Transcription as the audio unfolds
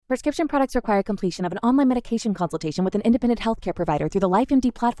Prescription products require completion of an online medication consultation with an independent healthcare provider through the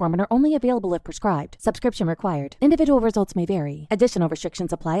LifeMD platform and are only available if prescribed. Subscription required. Individual results may vary. Additional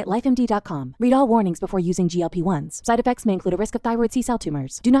restrictions apply at lifemd.com. Read all warnings before using GLP-1s. Side effects may include a risk of thyroid C-cell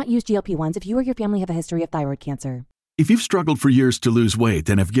tumors. Do not use GLP-1s if you or your family have a history of thyroid cancer. If you've struggled for years to lose weight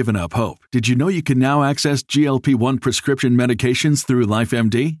and have given up hope, did you know you can now access GLP-1 prescription medications through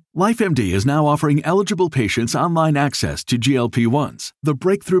LifeMD? LifeMD is now offering eligible patients online access to GLP-1s, the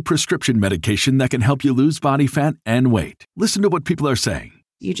breakthrough prescription medication that can help you lose body fat and weight. Listen to what people are saying.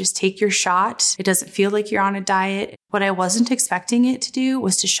 You just take your shot. It doesn't feel like you're on a diet. What I wasn't expecting it to do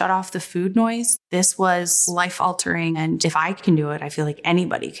was to shut off the food noise. This was life-altering, and if I can do it, I feel like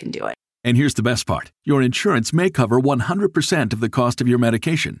anybody can do it. And here's the best part. Your insurance may cover 100% of the cost of your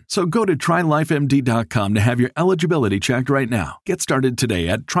medication. So go to TryLifeMD.com to have your eligibility checked right now. Get started today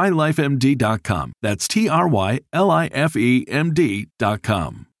at TryLifeMD.com. That's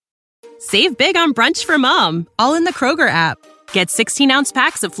TryLifeMD.com. Save big on brunch for mom, all in the Kroger app. Get 16-ounce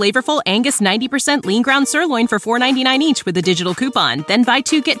packs of flavorful Angus 90% lean ground sirloin for $4.99 each with a digital coupon. Then buy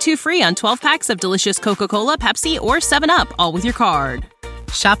 2, get 2 free on 12 packs of delicious Coca-Cola, Pepsi, or 7-Up, all with your card.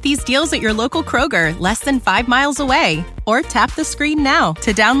 Shop these deals at your local Kroger, less than 5 miles away. Or tap the screen now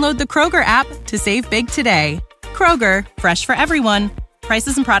to download the Kroger app to save big today. Kroger, fresh for everyone.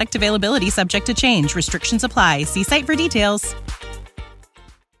 Prices and product availability subject to change. Restrictions apply. See site for details.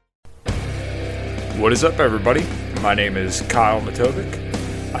 What is up, everybody? My name is Kyle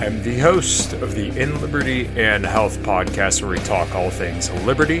Matovic. I am the host of the In Liberty and Health podcast, where we talk all things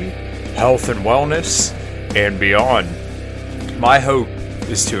liberty, health and wellness, and beyond. My hope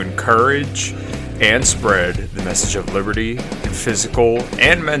is to encourage and spread the message of liberty and physical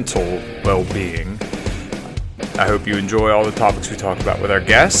and mental well-being. I hope you enjoy all the topics we talk about with our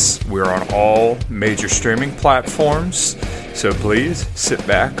guests. We're on all major streaming platforms, so please sit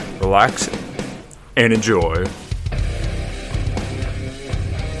back, relax, and enjoy.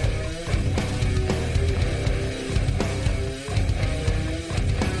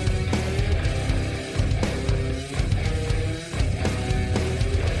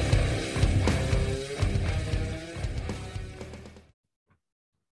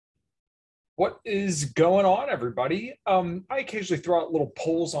 What is going on, everybody? I occasionally throw out little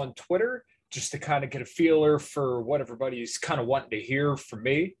polls on Twitter just to kind of get a feeler for what everybody's kind of wanting to hear from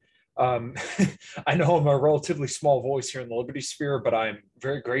me. I know I'm a relatively small voice here in the Liberty sphere, but I'm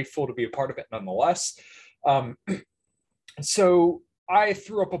very grateful to be a part of it nonetheless. So I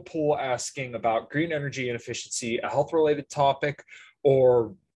threw up a poll asking about green energy and efficiency, a health-related topic,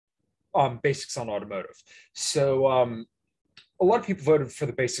 or basics on automotive. So a lot of people voted for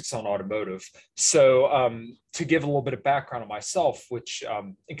the basics on automotive. So to give a little bit of background on myself, which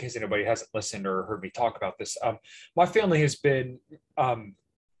in case anybody hasn't listened or heard me talk about this, my family has been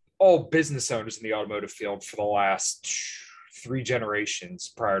all business owners in the automotive field for the last 3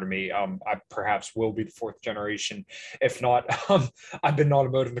 generations prior to me. I perhaps will be the 4th generation. If not, I've been an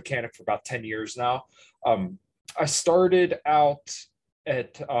automotive mechanic for about 10 years now. I started out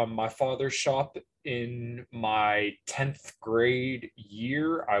at my father's shop in my 10th grade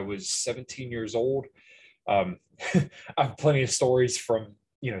year. I was 17 years old. I have plenty of stories from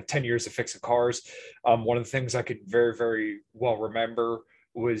 10 years of fixing cars. One of the things I could very, very well remember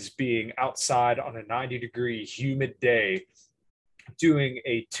was being outside on a 90-degree humid day doing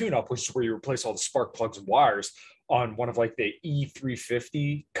a tune-up, which is where you replace all the spark plugs and wires on one of like the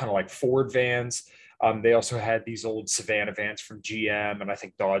E350 kind of like Ford vans. They also had these old Savannah vans from GM, and I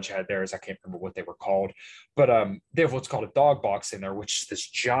think Dodge had theirs. I can't remember what they were called, but they have what's called a dog box in there, which is this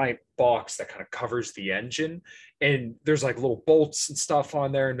giant box that kind of covers the engine. And there's like little bolts and stuff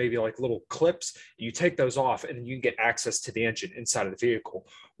on there and maybe like little clips. You take those off and then you can get access to the engine inside of the vehicle.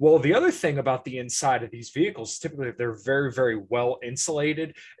 Well, the other thing about the inside of these vehicles, typically they're very, very well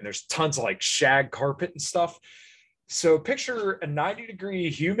insulated, and there's tons of like shag carpet and stuff. So picture a 90-degree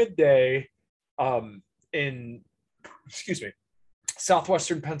humid day in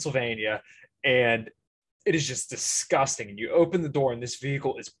southwestern Pennsylvania, and it is just disgusting. And you open the door and this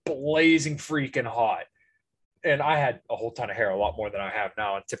vehicle is blazing freaking hot. And I had a whole ton of hair, a lot more than I have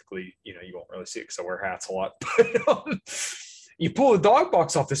now. And typically, you won't really see it because I wear hats a lot. But you pull the dog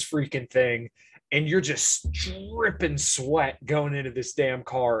box off this freaking thing, and you're just dripping sweat going into this damn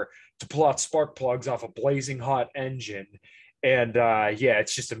car to pull out spark plugs off a blazing hot engine. And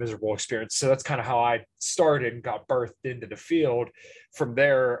it's just a miserable experience. So that's kind of how I started and got birthed into the field. From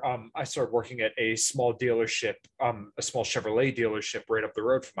there, I started working at a small dealership, a small Chevrolet dealership right up the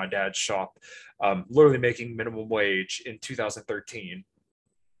road from my dad's shop, literally making minimum wage in 2013.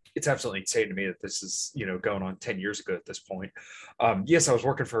 it's absolutely insane to me that this is, going on 10 years ago at this point. Yes, I was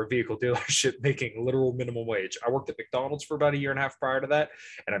working for a vehicle dealership making literal minimum wage. I worked at McDonald's for about a year and a half prior to that,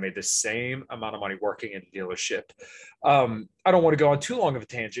 and I made the same amount of money working in a dealership. I don't want to go on too long of a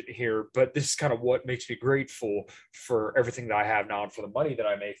tangent here, but this is kind of what makes me grateful for everything that I have now and for the money that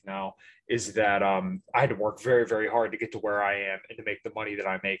I make now, is that I had to work very, very hard to get to where I am and to make the money that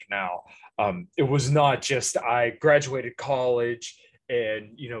I make now. It was not just I graduated college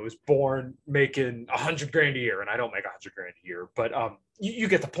and was born making $100,000 a year, and I don't make $100,000 a year, but you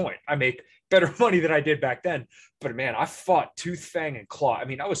get the point. I make better money than I did back then. But man, I fought tooth, fang, and claw. I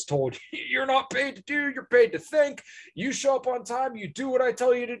mean, I was told, you're not paid to do, you're paid to think. You show up on time, you do what I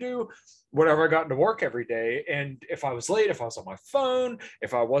tell you to do. Whenever I got into work every day, and if I was late, if I was on my phone,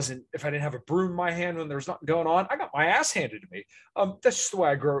 if I didn't have a broom in my hand when there was nothing going on, I got my ass handed to me. That's just the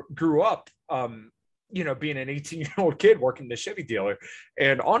way I grew up. Being an 18-year-old kid working in a Chevy dealer.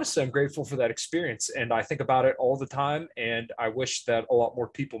 And honestly, I'm grateful for that experience. And I think about it all the time. And I wish that a lot more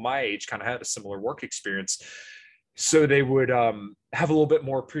people my age kind of had a similar work experience, so they would have a little bit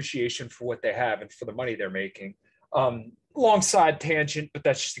more appreciation for what they have and for the money they're making. Long side tangent, but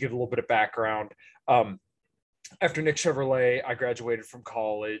that's just to give a little bit of background. After Nick Chevrolet, I graduated from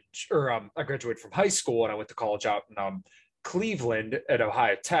college, I graduated from high school, and I went to college out in Cleveland at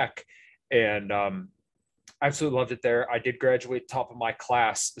Ohio Tech. And I absolutely loved it there. I did graduate top of my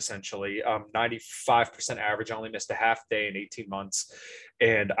class, essentially, 95% average. I only missed a half day in 18 months.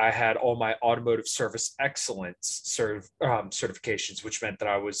 And I had all my automotive service excellence certifications, which meant that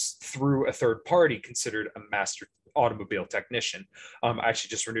I was, through a third party, considered a master automobile technician. I actually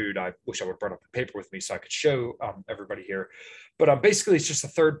just renewed. I wish I would have brought up a paper with me so I could show everybody here. But basically, it's just a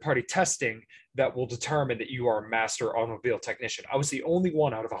third-party testing that will determine that you are a master automobile technician. I was the only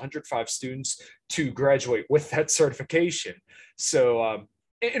one out of 105 students to graduate with that certification. So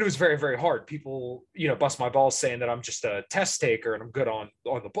it was very, very hard. People, bust my balls saying that I'm just a test taker and I'm good on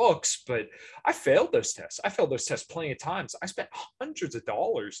the books, but I failed those tests. I failed those tests plenty of times. I spent hundreds of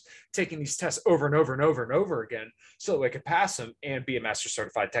dollars taking these tests over and over and over and over again so that I could pass them and be a master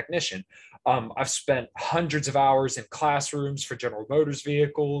certified technician. I've spent hundreds of hours in classrooms for General Motors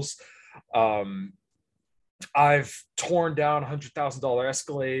vehicles. I've torn down $100,000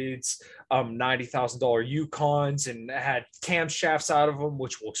 Escalades, $90,000 Yukons, and had camshafts out of them,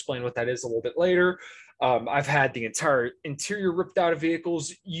 which we'll explain what that is a little bit later. I've had the entire interior ripped out of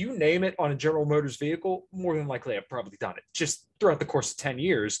vehicles. You name it on a General Motors vehicle, more than likely I've probably done it. Just throughout the course of 10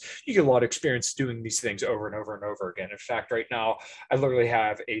 years, you get a lot of experience doing these things over and over and over again. In fact, right now, I literally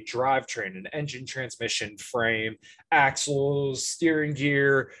have a drivetrain, an engine, transmission, frame, axles, steering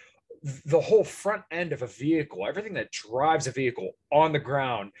gear, the whole front end of a vehicle, everything that drives a vehicle on the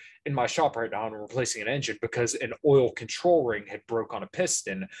ground in my shop right now. I'm replacing an engine because an oil control ring had broke on a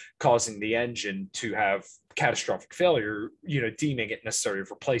piston, causing the engine to have catastrophic failure, deeming it necessary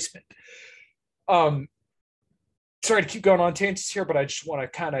of replacement. Sorry to keep going on tangents here, but I just want to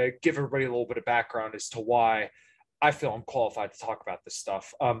kind of give everybody a little bit of background as to why I feel I'm qualified to talk about this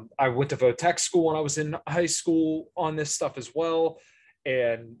stuff. I went to Votech school when I was in high school on this stuff as well.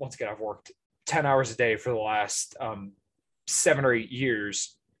 And once again, I've worked 10 hours a day for the last 7 or 8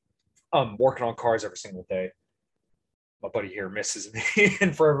 years, working on cars every single day. My buddy here misses me.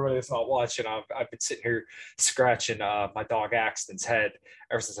 And for everybody that's not watching, I've been sitting here scratching my dog Axton's head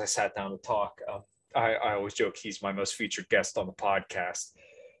ever since I sat down to talk. I always joke he's my most featured guest on the podcast.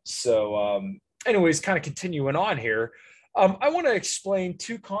 So anyways, kind of continuing on here, I want to explain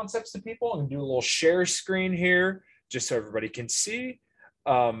 2 concepts to people. I'm going to do a little share screen here just so everybody can see.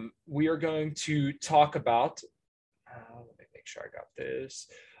 We are going to talk about, let me make sure I got this,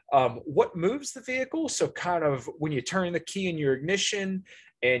 what moves the vehicle. So kind of when you turn the key in your ignition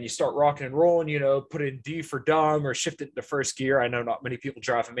and you start rocking and rolling, put in D for dumb or shift it into first gear. I know not many people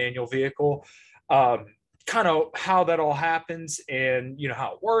drive a manual vehicle. Kind of how that all happens and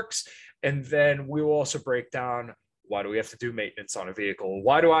how it works. And then we will also break down, why do we have to do maintenance on a vehicle?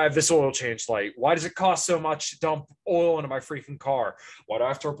 Why do I have this oil change light? Why does it cost so much to dump oil into my freaking car? Why do I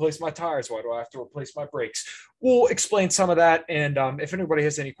have to replace my tires? Why do I have to replace my brakes? We'll explain some of that. And if anybody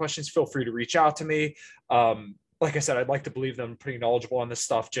has any questions, feel free to reach out to me. Like I said, I'd like to believe that I'm pretty knowledgeable on this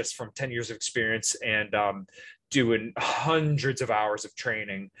stuff just from 10 years of experience and doing hundreds of hours of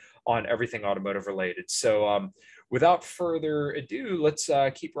training on everything automotive related. So without further ado, let's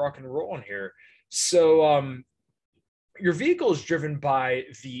keep rocking and rolling here. So your vehicle is driven by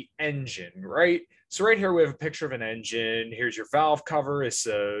the engine, right? So right here, we have a picture of an engine. Here's your valve cover. It's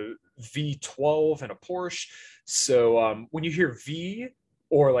a V12 in a Porsche. So when you hear V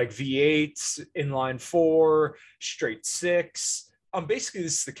or like V8, inline 4, straight 6, basically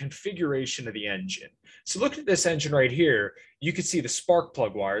this is the configuration of the engine. So look at this engine right here. You can see the spark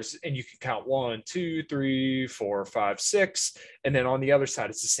plug wires, and you can count 1, 2, 3, 4, 5, 6. And then on the other side,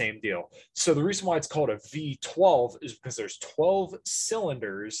 it's the same deal. So the reason why it's called a V12 is because there's 12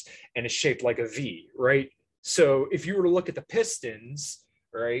 cylinders and it's shaped like a V, right? So if you were to look at the pistons,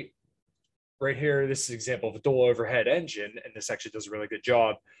 right here, this is an example of a dual overhead engine, and this actually does a really good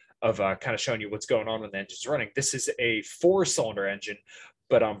job of kind of showing you what's going on when the engine's running. This is a 4-cylinder engine,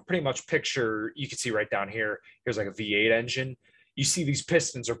 but pretty much picture, you can see right down here, here's like a V8 engine. You see these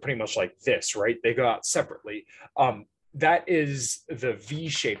pistons are pretty much like this, right? They go out separately. That is the V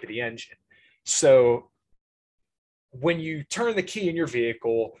shape of the engine. So when you turn the key in your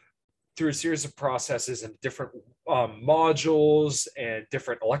vehicle through a series of processes and different modules and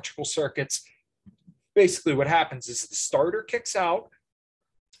different electrical circuits, basically what happens is the starter kicks out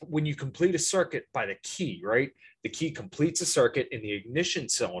when you complete a circuit by the key, right? The key completes a circuit in the ignition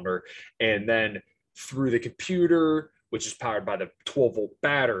cylinder, and then through the computer, which is powered by the 12-volt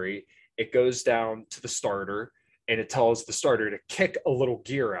battery, it goes down to the starter, and it tells the starter to kick a little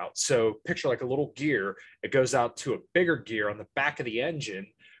gear out. So picture like a little gear. It goes out to a bigger gear on the back of the engine.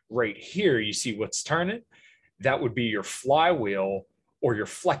 Right here, you see what's turning. That would be your flywheel or your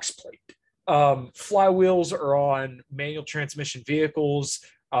flex plate. Flywheels are on manual transmission vehicles.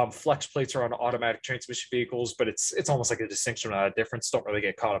 Flex plates are on automatic transmission vehicles, but it's almost like a distinction, not a difference. Don't really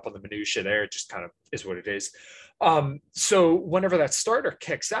get caught up on the minutia there. It just kind of is what it is. So whenever that starter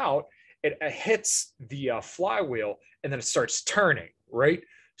kicks out, it hits the flywheel, and then it starts turning, right?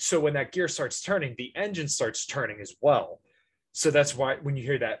 So when that gear starts turning, the engine starts turning as well. So that's why when you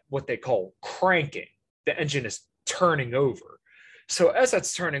hear that, what they call cranking, the engine is turning over. So as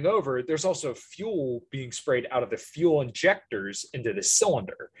that's turning over, there's also fuel being sprayed out of the fuel injectors into the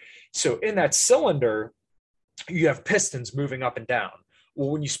cylinder. So in that cylinder, you have pistons moving up and down. Well,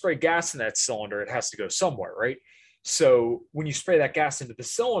 when you spray gas in that cylinder, it has to go somewhere, right? So when you spray that gas into the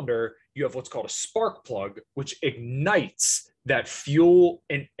cylinder, you have what's called a spark plug, which ignites that fuel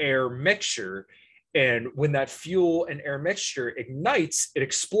and air mixture. And when that fuel and air mixture ignites, it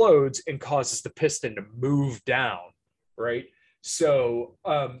explodes and causes the piston to move down, right? So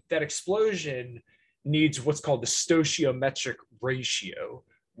that explosion needs what's called the stoichiometric ratio,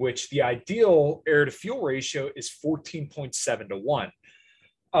 which the ideal air to fuel ratio is 14.7 to 1.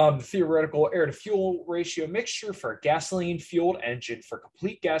 The theoretical air to fuel ratio mixture for a gasoline fueled engine for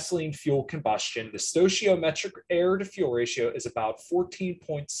complete gasoline fuel combustion, the stoichiometric air to fuel ratio is about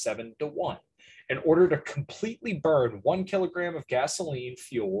 14.7 to 1. In order to completely burn 1 kilogram of gasoline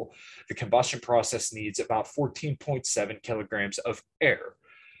fuel, the combustion process needs about 14.7 kilograms of air.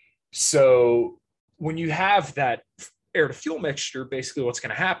 So when you have that air to fuel mixture, basically what's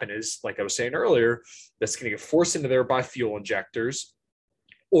going to happen is, like I was saying earlier, that's going to get forced into there by fuel injectors.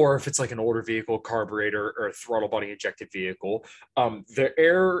 Or if it's like an older vehicle, carburetor, or a throttle body injected vehicle, the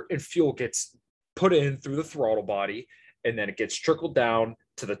air and fuel gets put in through the throttle body, and then it gets trickled down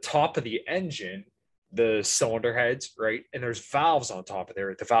to the top of the engine, the cylinder heads, right? And there's valves on top of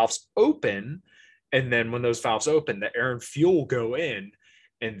there. The valves open, and then when those valves open, the air and fuel go in,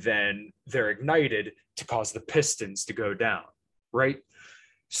 and then they're ignited to cause the pistons to go down, right?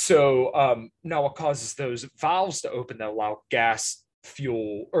 So now what causes those valves to open that allow gas,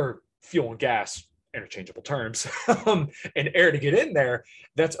 fuel, or fuel and gas, interchangeable terms, and air to get in there,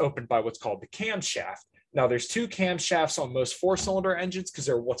 that's opened by what's called the camshaft. Now, there's 2 camshafts on most 4-cylinder engines because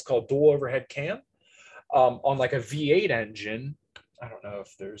they're what's called dual overhead cam. On like a V8 engine, I don't know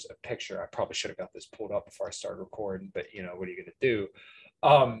if there's a picture. I probably should have got this pulled up before I started recording, but you know, what are you going to do?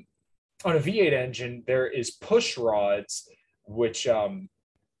 On a V8 engine, there is push rods, which are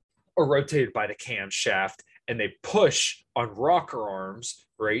rotated by the camshaft, and they push on rocker arms,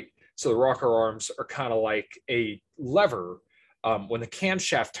 right? So the rocker arms are kind of like a lever. When the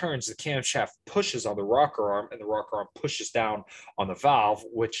camshaft turns, the camshaft pushes on the rocker arm, and the rocker arm pushes down on the valve,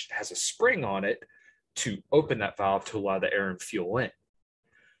 which has a spring on it to open that valve to allow the air and fuel in.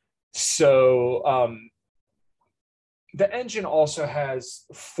 So the engine also has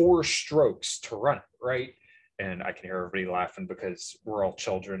 4 strokes to run it, right? And I can hear everybody laughing because we're all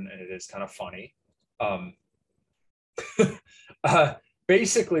children, and it is kind of funny.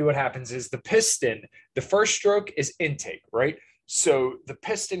 Basically what happens is the piston, the first stroke is intake, right? So the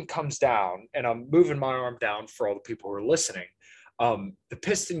piston comes down, and I'm moving my arm down for all the people who are listening. The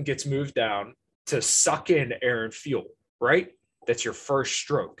piston gets moved down to suck in air and fuel, right? That's your first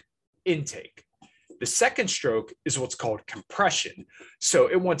stroke, intake. The second stroke is what's called compression. So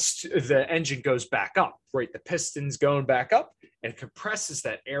it wants the engine goes back up, right? The piston's going back up and compresses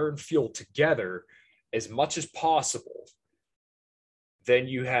that air and fuel together as much as possible Then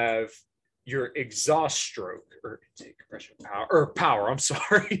you have your exhaust stroke, or intake, compression, power, or power. I'm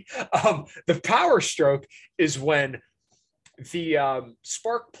sorry. The power stroke is when the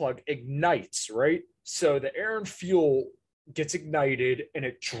spark plug ignites, right? So the air and fuel gets ignited and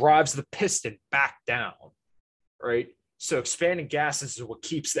it drives the piston back down, right? So expanding gases is what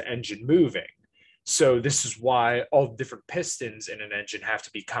keeps the engine moving. So this is why all the different pistons in an engine have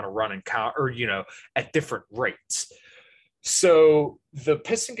to be kind of running at different rates. So the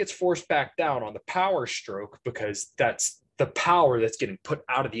piston gets forced back down on the power stroke because that's the power that's getting put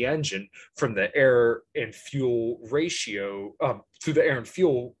out of the engine from the air and fuel ratio, through the air and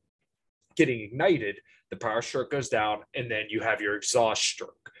fuel getting ignited. The power stroke goes down, and then you have your exhaust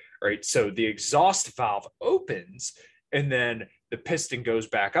stroke, right? So the exhaust valve opens, and then the piston goes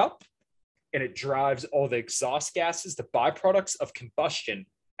back up, and it drives all the exhaust gases, the byproducts of combustion,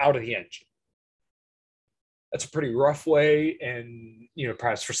 out of the engine. That's a pretty rough way, and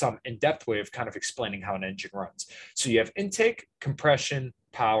perhaps for some in-depth way of kind of explaining how an engine runs. So you have intake, compression,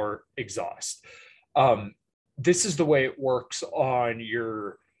 power, exhaust. This is the way it works on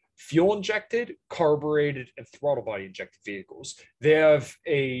your fuel injected, carbureted, and throttle body injected vehicles. They have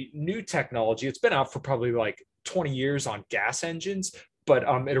a new technology. It's been out for probably like 20 years on gas engines, but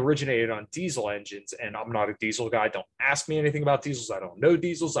it originated on diesel engines, and I'm not a diesel guy. Don't ask me anything about diesels. I don't know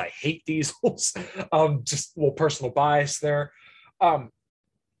diesels. I hate diesels. Just a little personal bias there.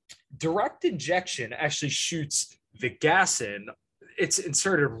 Direct injection actually shoots the gas in. It's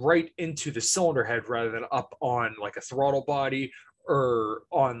inserted right into the cylinder head rather than up on like a throttle body or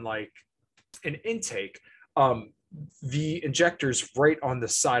on like an intake. The injector's right on the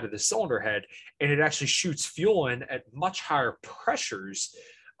side of the cylinder head, and it actually shoots fuel in at much higher pressures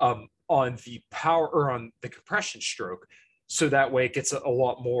on the power or on the compression stroke. So that way it gets a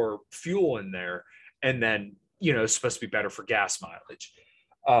lot more fuel in there. And then, it's supposed to be better for gas mileage.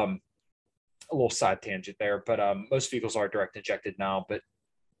 A little side tangent there, but most vehicles are direct injected now. But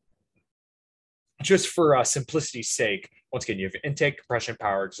just for simplicity's sake, once again, you have intake, compression,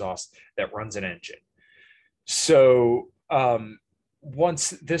 power, exhaust that runs an engine. So once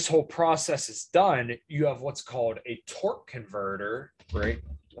this whole process is done, you have what's called a torque converter, right?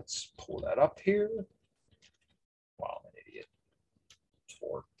 Let's pull that up here. Wow, I'm an idiot.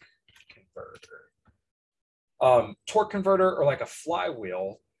 Torque converter. Torque converter, or like a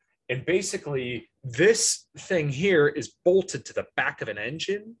flywheel. And basically, this thing here is bolted to the back of an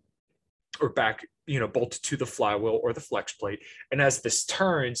engine, or back, bolted to the flywheel or the flex plate. And as this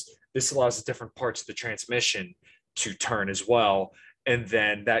turns, this allows the different parts of the transmission to turn as well. And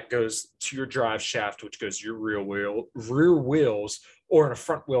then that goes to your drive shaft, which goes to your rear wheels, or in a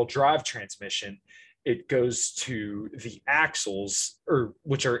front wheel drive transmission, it goes to the axles,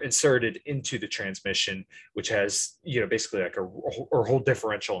 which are inserted into the transmission, which has, basically like a whole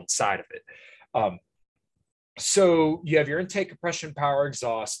differential inside of it. So you have your intake, compression, power,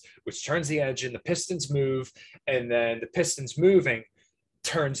 exhaust, which turns the engine, the pistons move, and then the pistons moving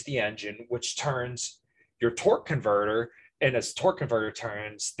turns the engine, which turns your torque converter. And as the torque converter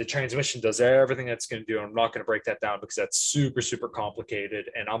turns, the transmission does everything that's going to do. I'm not going to break that down because that's super, super complicated,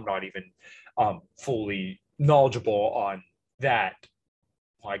 and I'm not even fully knowledgeable on that.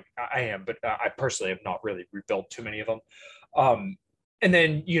 Like I am, but I personally have not really rebuilt too many of them. And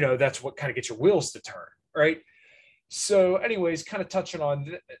then, that's what kind of gets your wheels to turn, right? So anyways, kind of touching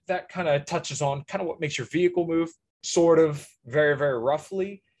on that kind of touches on kind of what makes your vehicle move, sort of, very, very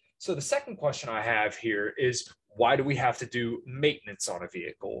roughly. So the second question I have here is, why do we have to do maintenance on a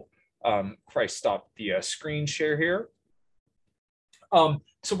vehicle? Christ, stop the screen share here.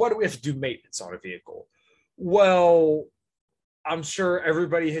 So why do we have to do maintenance on a vehicle? Well, I'm sure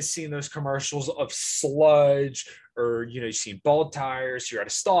everybody has seen those commercials of sludge, or, you've seen bald tires. You're at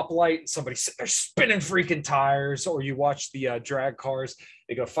a stoplight and somebody's sitting there spinning freaking tires, or you watch the drag cars,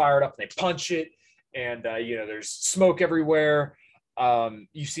 they go fire it up and they punch it, and, there's smoke everywhere.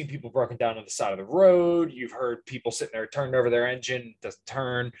 You've seen people broken down on the side of the road. You've heard people sitting there turning over their engine, doesn't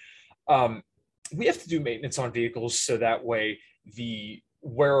turn. We have to do maintenance on vehicles so that way the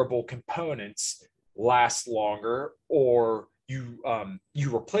wearable components last longer, or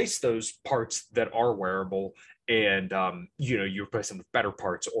you replace those parts that are wearable, and you replace them with better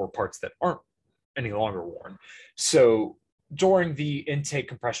parts, or parts that aren't any longer worn. So during the intake,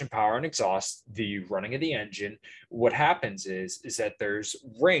 compression, power, and exhaust, the running of the engine, what happens is that there's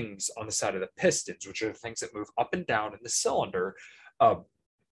rings on the side of the pistons, which are the things that move up and down in the cylinder.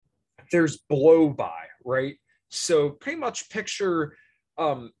 There's blow by, right? So pretty much picture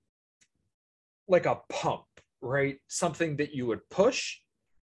like a pump, right? Something that you would push,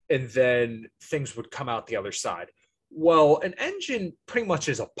 and then things would come out the other side. Well, an engine pretty much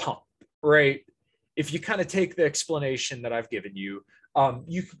is a pump, right? If you kind of take the explanation that I've given you,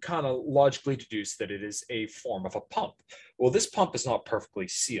 you can kind of logically deduce that it is a form of a pump. Well, this pump is not perfectly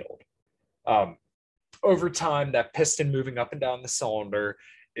sealed. Over time, that piston moving up and down the cylinder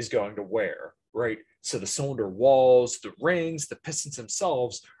is going to wear, right? So the cylinder walls, the rings, the pistons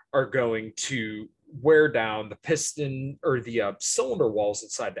themselves are going to wear down. The piston or the cylinder walls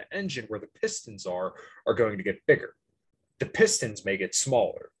inside the engine where the pistons are going to get bigger. The pistons may get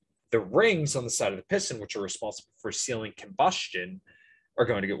smaller. The rings on the side of the piston, which are responsible for sealing combustion, are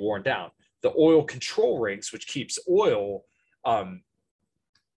going to get worn down. The oil control rings, which keeps oil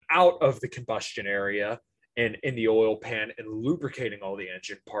out of the combustion area and in the oil pan and lubricating all the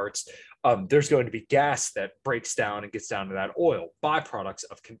engine parts, there's going to be gas that breaks down and gets down to that oil, byproducts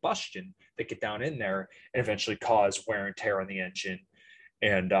of combustion that get down in there and eventually cause wear and tear on the engine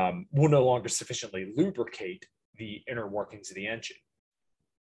and will no longer sufficiently lubricate the inner workings of the engine.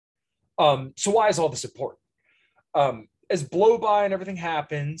 So why is all this important? As blow by and everything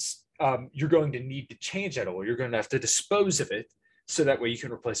happens, you're going to need to change that oil. You're going to have to dispose of it so that way you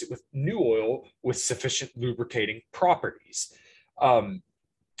can replace it with new oil with sufficient lubricating properties.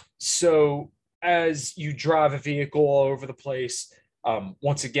 So as you drive a vehicle all over the place,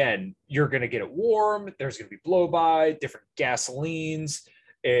 once again, you're going to get it warm. There's going to be blow by, different gasolines,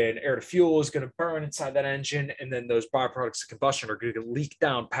 and air to fuel is going to burn inside that engine. And then those byproducts of combustion are going to leak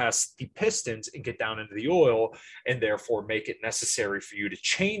down past the pistons and get down into the oil, and therefore make it necessary for you to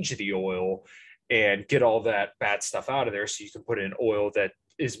change the oil and get all that bad stuff out of there so you can put in oil that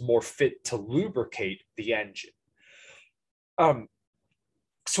is more fit to lubricate the engine.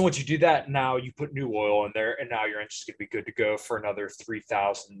 So once you do that, now you put new oil in there, and now your engine's going to be good to go for another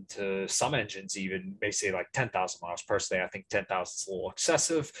 3,000 to some engines even may say like 10,000 miles. Personally, I think 10,000 is a little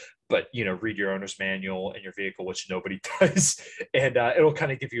excessive, but read your owner's manual and your vehicle, which nobody does, and it'll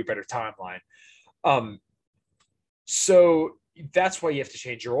kind of give you a better timeline. So that's why you have to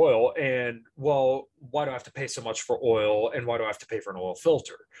change your oil. And well, why do I have to pay so much for oil, and why do I have to pay for an oil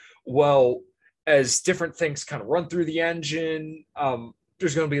filter? Well, as different things kind of run through the engine,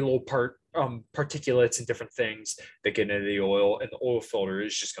 there's going to be a little particulates and different things that get into the oil, and the oil filter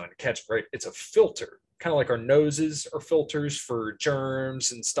is just going to catch it, right? It's a filter, kind of like our noses are filters for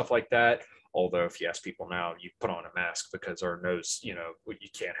germs and stuff like that. Although if you ask people now, you put on a mask because our nose, you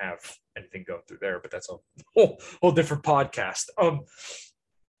can't have anything going through there, but that's a whole different podcast.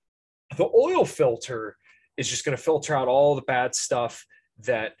 The oil filter is just going to filter out all the bad stuff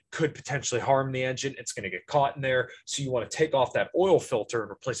that could potentially harm the engine. It's going to get caught in there. So you want to take off that oil filter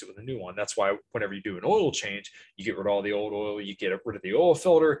and replace it with a new one. That's why whenever you do an oil change, you get rid of all the old oil, you get rid of the oil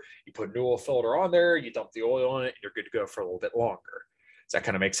filter, you put a new oil filter on there, you dump the oil in it, and you're good to go for a little bit longer. Does that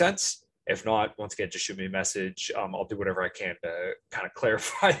kind of make sense? If not, once again, just shoot me a message. I'll do whatever I can to kind of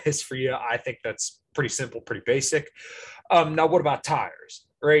clarify this for you. I think that's pretty simple, pretty basic. Now, what about tires,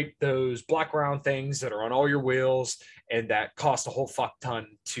 right? Those black round things that are on all your wheels and that cost a whole fuck ton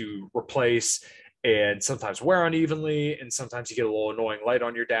to replace and sometimes wear unevenly. And sometimes you get a little annoying light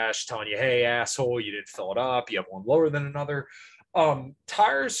on your dash telling you, hey, asshole, you didn't fill it up. You have one lower than another.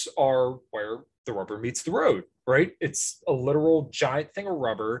 Tires are where the rubber meets the road, right? It's a literal giant thing of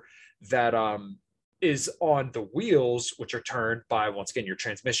rubber that is on the wheels, which are turned by, once again, your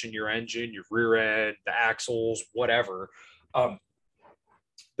transmission, your engine, your rear end, the axles, whatever.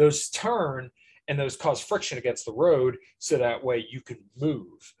 Those turn and those cause friction against the road so that way you can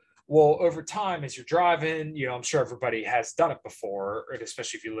move. Well, over time, as you're driving, I'm sure everybody has done it before,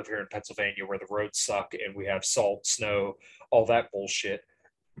 especially if you live here in Pennsylvania where the roads suck and we have salt, snow, all that bullshit.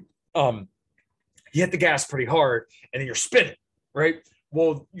 You hit the gas pretty hard and then you're spinning, right?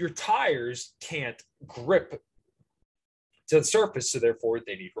 Well, your tires can't grip to the surface, so therefore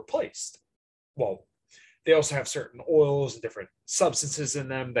they need replaced. Well, they also have certain oils and different substances in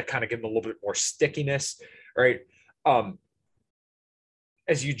them that kind of give them a little bit more stickiness, right?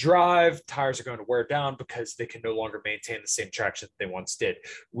 As you drive, tires are going to wear down because they can no longer maintain the same traction that they once did.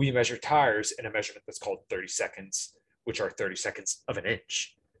 We measure tires in a measurement that's called 30 seconds, which are 30 seconds of an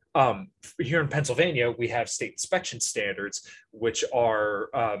inch. Here in Pennsylvania, we have state inspection standards, which are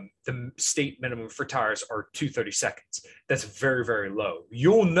the state minimum for tires are 230 seconds. That's very, very low.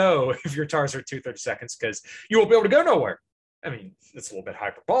 You'll know if your tires are 230 seconds because you won't be able to go nowhere. I mean, it's a little bit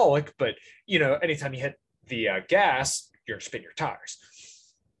hyperbolic, but anytime you hit the gas, you're going to spin your tires.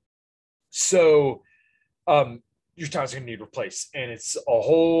 So you're your tires are going to need replaced, and it's a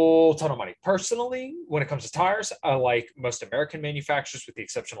whole ton of money. Personally, when it comes to tires, I like most American manufacturers with the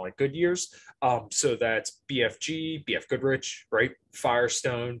exception of like Goodyear's. So that's BFG, BF Goodrich, right?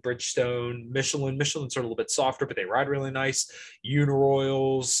 Firestone, Bridgestone, Michelin. Michelin's are a little bit softer, but they ride really nice.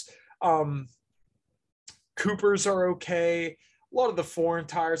 Uniroyals, Coopers are okay. A lot of the foreign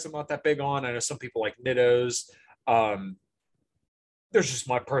tires I'm not that big on. I know some people like Nittos. There's just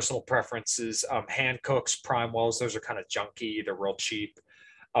my personal preferences. Hankook's, Primewells, those are kind of junky. They're real cheap.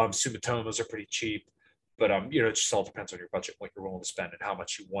 Sumitomo's are pretty cheap. But, it just all depends on your budget, what you're willing to spend, and how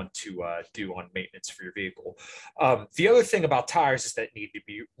much you want to do on maintenance for your vehicle. The other thing about tires is that need to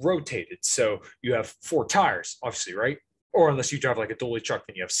be rotated. So you have 4 tires, obviously, right? Or unless you drive like a dually truck,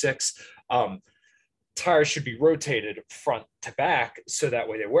 then you have 6. Tires should be rotated front to back so that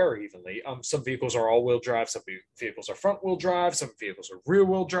way they wear evenly. Some vehicles are all-wheel drive, some vehicles are front-wheel drive, some vehicles are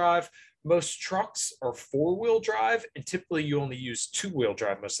rear-wheel drive. Most trucks are 4-wheel drive, and typically you only use 2-wheel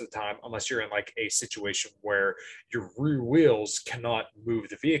drive most of the time, unless you're in like a situation where your rear wheels cannot move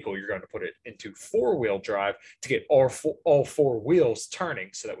the vehicle. You're going to put it into 4-wheel drive to get all 4 wheels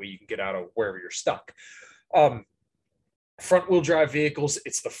turning, so that way you can get out of wherever you're stuck. Front wheel drive vehicles,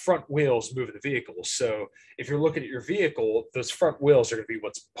 it's the front wheels moving the vehicle. So if you're looking at your vehicle, those front wheels are going to be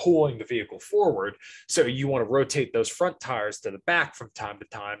what's pulling the vehicle forward. So you want to rotate those front tires to the back from time to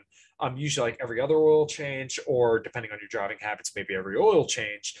time. Usually like every other oil change, or depending on your driving habits, maybe every oil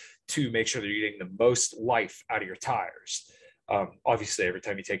change, to make sure that you're getting the most life out of your tires. Obviously, every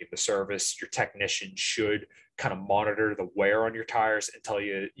time you take it to service, your technician should kind of monitor the wear on your tires and tell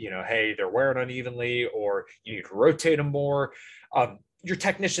you, hey, they're wearing unevenly, or you need to rotate them more. Your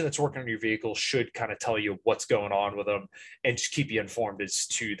technician that's working on your vehicle should kind of tell you what's going on with them and just keep you informed as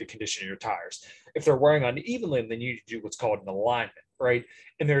to the condition of your tires. If they're wearing unevenly, then you need to do what's called an alignment, right?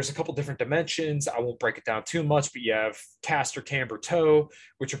 And there's a couple different dimensions. I won't break it down too much, but you have caster, camber, toe,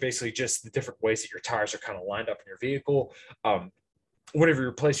 which are basically just the different ways that your tires are kind of lined up in your vehicle. Whenever you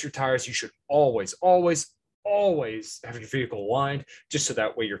replace your tires, you should always have your vehicle aligned, just so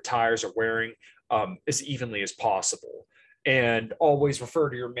that way your tires are wearing as evenly as possible. And always refer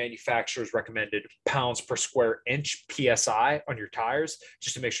to your manufacturer's recommended pounds per square inch PSI on your tires,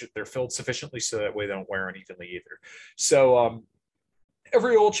 just to make sure that they're filled sufficiently, so that way they don't wear unevenly either. So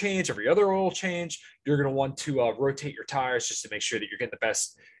every oil change, every other oil change, you're going to want to rotate your tires, just to make sure that you're getting the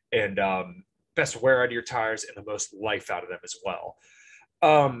best and best wear out of your tires and the most life out of them as well.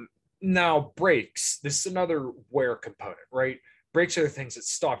 Now, brakes. This is another wear component, right? Brakes are the things that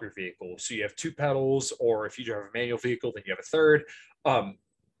stop your vehicle. So you have 2 pedals, or if you drive a manual vehicle, then you have a third.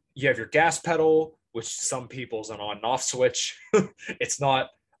 You have your gas pedal, which some people's an on and off switch. It's not.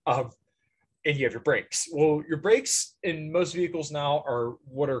 And you have your brakes. Well, your brakes in most vehicles now are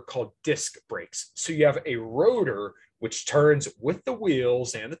what are called disc brakes. So you have a rotor, which turns with the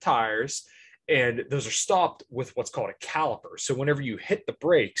wheels and the tires, and those are stopped with what's called a caliper. So whenever you hit the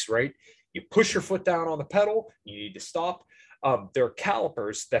brakes, right, you push your foot down on the pedal, you need to stop. There are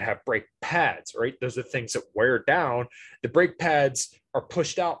calipers that have brake pads, right? Those are the things that wear down. The brake pads are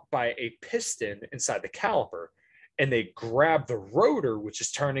pushed out by a piston inside the caliper, and they grab the rotor, which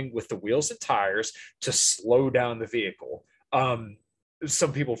is turning with the wheels and tires, to slow down the vehicle.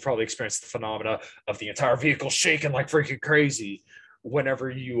 Some people have probably experienced the phenomena of the entire vehicle shaking like freaking crazy whenever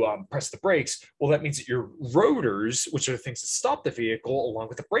you press the brakes. Well, that means that your rotors, which are the things that stop the vehicle, along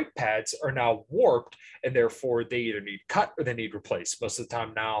with the brake pads, are now warped, and therefore they either need cut or they need replaced. Most of the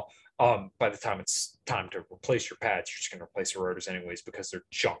time now, by the time it's time to replace your pads, you're just going to replace the rotors anyways, because they're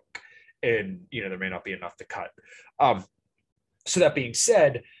junk, and there may not be enough to cut. So that being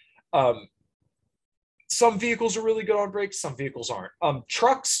said, some vehicles are really good on brakes, some vehicles aren't.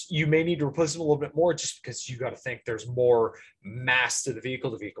 Trucks, you may need to replace them a little bit more, just because you got to think there's more mass to the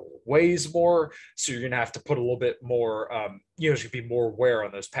vehicle. The vehicle weighs more, so you're going to have to put a little bit more, there's going to be more wear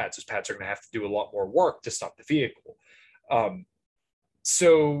on those pads. Those pads are going to have to do a lot more work to stop the vehicle.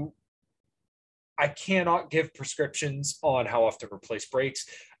 So I cannot give prescriptions on how often to replace brakes.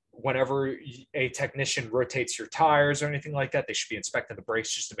 Whenever a technician rotates your tires or anything like that, they should be inspecting the brakes,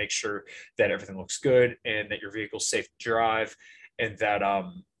 just to make sure that everything looks good and that your vehicle's safe to drive, and that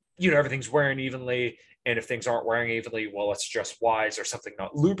everything's wearing evenly. And if things aren't wearing evenly, well, let's address why. Is there something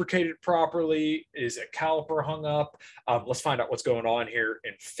not lubricated properly? Is a caliper hung up? Let's find out what's going on here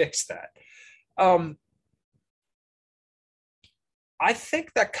and fix that. I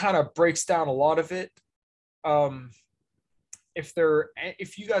think that kind of breaks down a lot of it.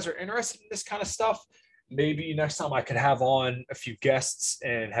 If you guys are interested in this kind of stuff, maybe next time I could have on a few guests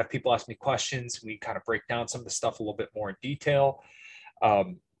and have people ask me questions. We kind of break down some of the stuff a little bit more in detail.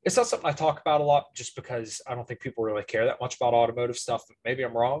 It's not something I talk about a lot just because I don't think people really care that much about automotive stuff. Maybe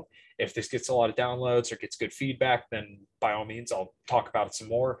I'm wrong. If this gets a lot of downloads or gets good feedback, then by all means, I'll talk about it some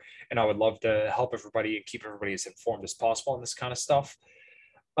more. And I would love to help everybody and keep everybody as informed as possible on this kind of stuff.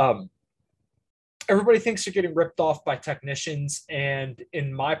 Everybody thinks they're getting ripped off by technicians. And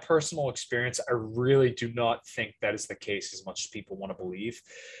in my personal experience, I really do not think that is the case as much as people want to believe.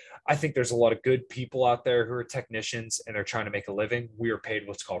 I think there's a lot of good people out there who are technicians and they're trying to make a living. We are paid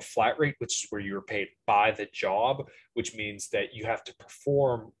what's called flat rate, which is where you're paid by the job, which means that you have to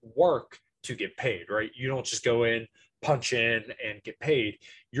perform work to get paid, right? You don't just go in, punch in, and get paid.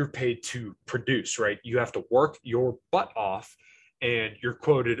 You're paid to produce, right? You have to work your butt off and you're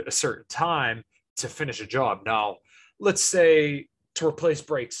quoted a certain time to finish a job. Now, let's say to replace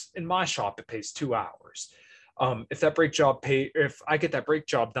brakes in my shop, it pays 2 hours. If I get that brake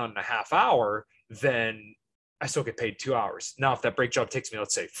job done in a half hour, then I still get paid 2 hours. Now, if that brake job takes me,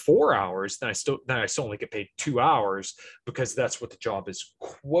 let's say 4 hours, then I still only get paid 2 hours because that's what the job is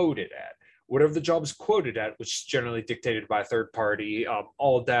quoted at. Whatever the job is quoted at, which is generally dictated by a third party,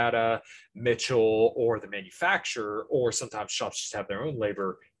 ALLDATA, Mitchell, or the manufacturer, or sometimes shops just have their own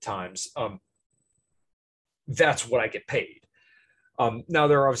labor times. That's what I get paid. Now,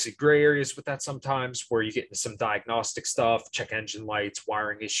 there are obviously gray areas with that sometimes where you get into some diagnostic stuff, check engine lights,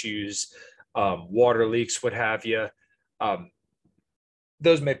 wiring issues, water leaks, what have you.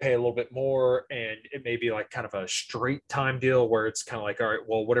 Those may pay a little bit more, and it may be like kind of a straight time deal where it's kind of like, all right,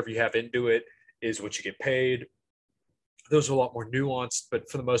 well, whatever you have into it is what you get paid. Those are a lot more nuanced, but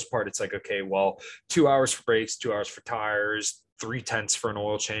for the most part, it's like, okay, well, 2 hours for brakes, 2 hours for tires, 3/10 for an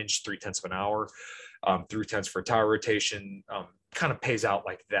oil change, 3/10 of an hour, 3/10 for a tire rotation, kind of pays out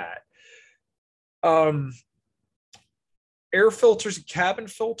like that. Air filters and cabin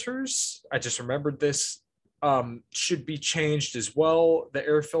filters, I just remembered this, should be changed as well. The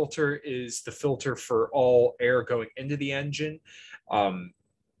air filter is the filter for all air going into the engine.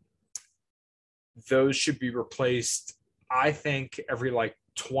 Those should be replaced, I think, every like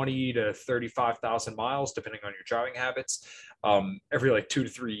 20 to 35,000 miles, depending on your driving habits, every like 2 to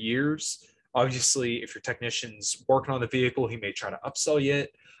 3 years. Obviously, if your technician's working on the vehicle, he may try to upsell you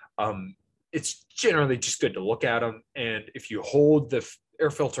it. It's generally just good to look at them. And if you hold the air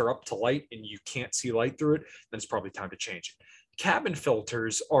filter up to light and you can't see light through it, then it's probably time to change it. Cabin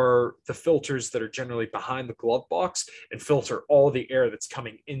filters are the filters that are generally behind the glove box and filter all the air that's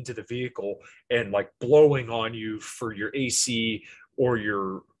coming into the vehicle and like blowing on you for your AC or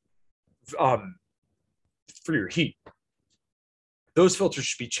your for your heat. Those filters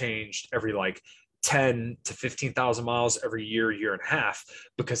should be changed every like 10 to 15,000 miles every year, year and a half,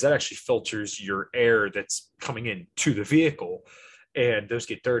 because that actually filters your air that's coming in to the vehicle, and those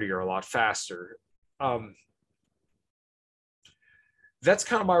get dirtier a lot faster. That's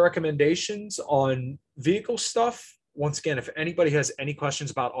kind of my recommendations on vehicle stuff. Once again, if anybody has any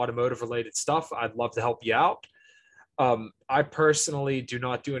questions about automotive related stuff, I'd love to help you out. I personally do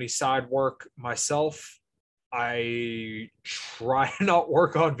not do any side work myself. I try not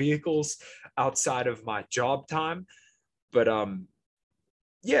work on vehicles outside of my job time. But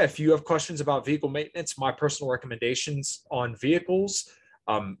yeah, if you have questions about vehicle maintenance, my personal recommendations on vehicles,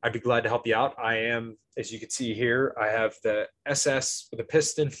 I'd be glad to help you out. I am, as you can see here, I have the SS with a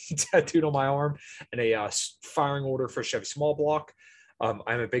piston tattooed on my arm and a firing order for a Chevy small block.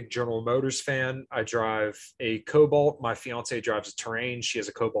 I'm a big General Motors fan. I drive a Cobalt. My fiance drives a Terrain. She has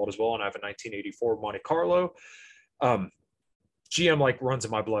a Cobalt as well, and I have a 1984 Monte Carlo. GM like runs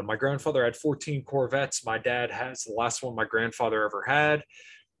in my blood. My grandfather had 14 Corvettes. My dad has the last one my grandfather ever had.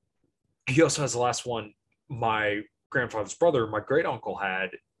 He also has the last one my grandfather's brother, my great uncle,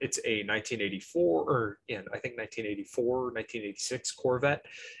 had. It's a 1984 or I think 1984, 1986 Corvette.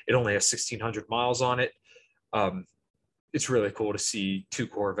 It only has 1,600 miles on it. It's really cool to see two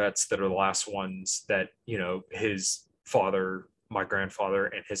Corvettes that are the last ones that, you know, his father, my grandfather,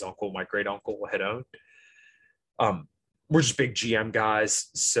 and his uncle, my great uncle, had owned. We're just big GM guys.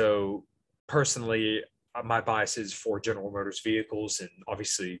 So personally, my bias is for General Motors vehicles. And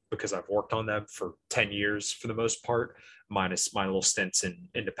obviously, because I've worked on them for 10 years for the most part, minus my little stints in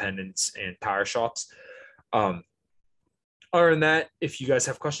independents and tire shops. Other than that, if you guys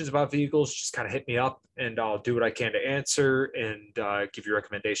have questions about vehicles, just kind of hit me up and I'll do what I can to answer and give you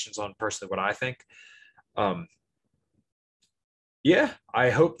recommendations on personally what I think. Yeah, I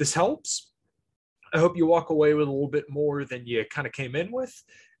hope this helps. I hope you walk away with a little bit more than you kind of came in with.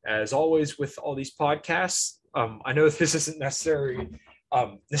 As always, with all these podcasts, I know this isn't necessarily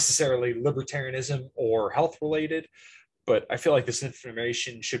libertarianism or health related, but I feel like this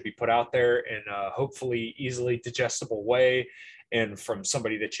information should be put out there in a hopefully easily digestible way and from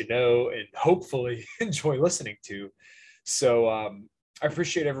somebody that you know and hopefully enjoy listening to. So I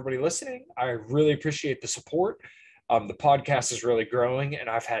appreciate everybody listening. I really appreciate the support. The podcast is really growing, and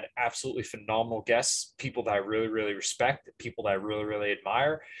I've had absolutely phenomenal guests, people that I really, really respect, people that I really, really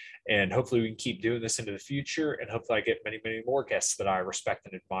admire. And hopefully we can keep doing this into the future. And hopefully I get many, many more guests that I respect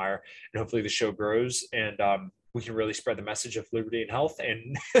and admire. And hopefully the show grows and we can really spread the message of liberty and health.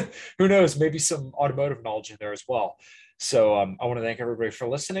 And who knows, maybe some automotive knowledge in there as well. So I want to thank everybody for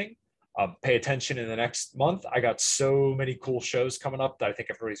listening. Pay attention in the next month. I got so many cool shows coming up that I think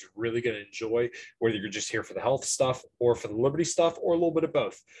everybody's really going to enjoy, whether you're just here for the health stuff or for the liberty stuff or a little bit of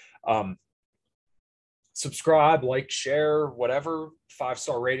both. Subscribe, like, share, whatever.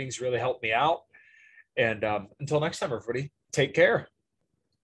 5-star ratings really help me out. And until next time, everybody, take care.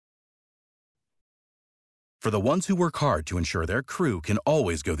 For the ones who work hard to ensure their crew can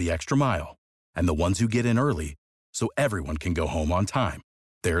always go the extra mile, and the ones who get in early so everyone can go home on time,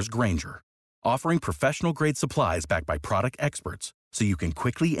 there's Grainger, offering professional-grade supplies backed by product experts so you can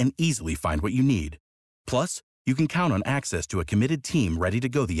quickly and easily find what you need. Plus, you can count on access to a committed team ready to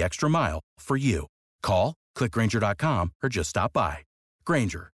go the extra mile for you. Call, click Grainger.com, or just stop by.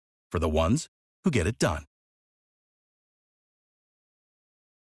 Grainger, for the ones who get it done.